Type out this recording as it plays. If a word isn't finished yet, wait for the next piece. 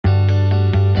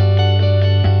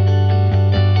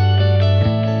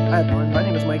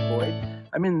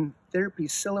I'm in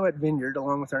Therapy's Silhouette Vineyard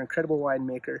along with our incredible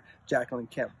winemaker, Jacq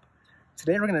Kemp.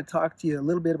 Today we're going to talk to you a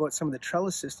little bit about some of the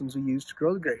trellis systems we use to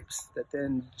grow the grapes that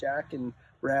then Jack and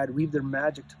Brad weave their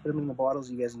magic to put them in the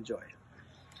bottles you guys enjoy.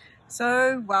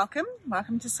 So welcome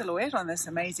to Silhouette on this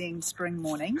amazing spring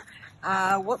morning.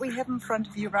 What we have in front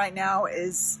of you right now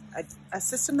is a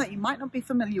system that you might not be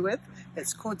familiar with.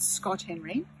 It's called Scott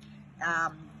Henry.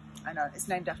 I know it's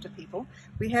named after people.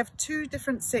 We have two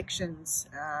different sections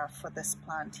for this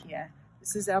plant here.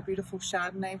 This is our beautiful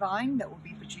Chardonnay vine that will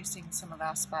be producing some of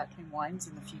our sparkling wines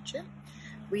in the future.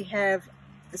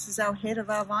 This is our head of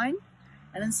our vine,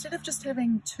 and instead of just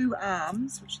having two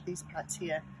arms, which are these parts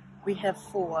here, we have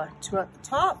four. Two at the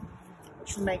top,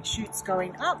 which will make shoots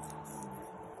going up,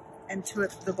 and two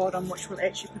at the bottom, which will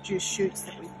actually produce shoots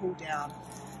that we pull down.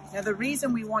 Now the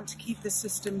reason we want to keep this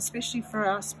system, especially for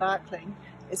our sparkling,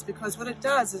 is because what it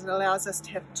does is it allows us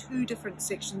to have two different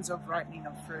sections of ripening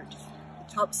of fruit.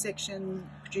 The top section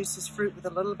produces fruit with a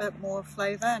little bit more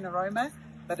flavour and aroma,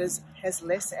 but has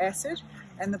less acid,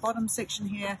 and the bottom section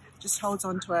here just holds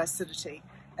on to our acidity.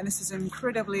 And this is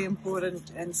incredibly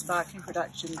important in sparkling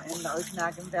production in the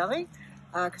Okanagan Valley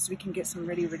because we can get some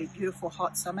really, really beautiful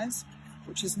hot summers,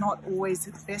 which is not always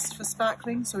the best for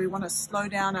sparkling. So we want to slow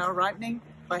down our ripening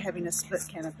by having a split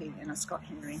canopy in a Scott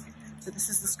Henry. So this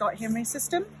is the Scott Henry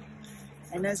system.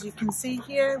 And as you can see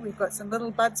here, we've got some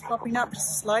little buds popping up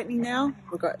just slightly now.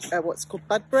 We've got what's called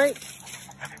bud break.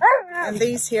 And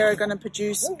these here are going to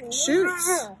produce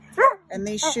shoots, and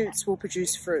these shoots will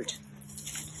produce fruit.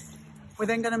 We're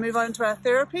then going to move on to our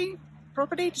therapy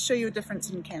property to show you a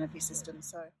difference in canopy system.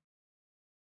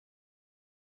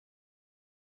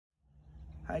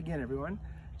 Hi again, everyone.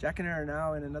 Jack and I are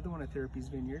now in another one of Therapy's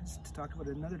vineyards to talk about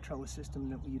another trellis system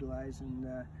that we utilize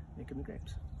in making the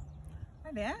grapes.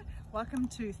 Hi there, welcome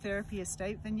to Therapy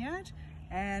Estate Vineyard,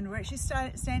 and we're actually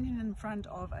standing in front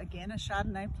of, again, a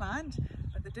Chardonnay plant,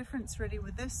 but the difference really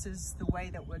with this is the way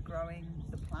that we're growing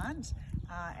the plant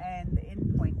and the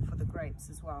end point for the grapes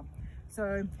as well.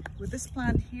 So with this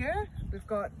plant here, we've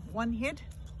got one head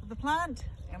of the plant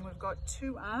and we've got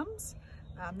two arms.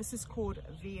 This is called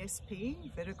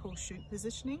VSP, vertical shoot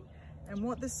positioning. And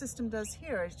what this system does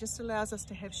here is just allows us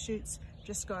to have shoots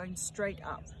just going straight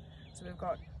up. So we've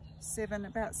got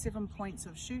about seven points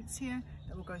of shoots here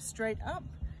that will go straight up,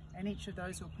 and each of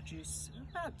those will produce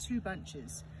about two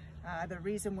bunches. The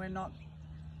reason we're not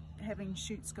having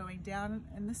shoots going down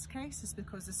in this case is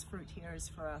because this fruit here is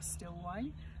for our still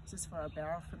wine. This is for our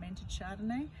barrel fermented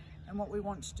Chardonnay, and what we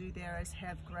want to do there is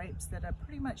have grapes that are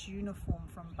pretty much uniform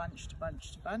from bunch to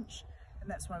bunch to bunch, and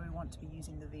that's why we want to be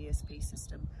using the VSP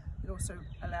system. It also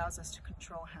allows us to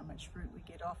control how much fruit we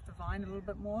get off the vine a little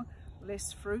bit more,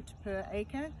 less fruit per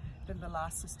acre than the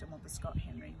last system of the Scott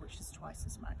Henry, which is twice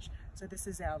as much. So this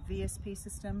is our VSP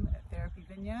system at Therapy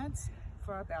Vineyards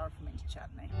for our barrel fermented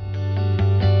Chardonnay.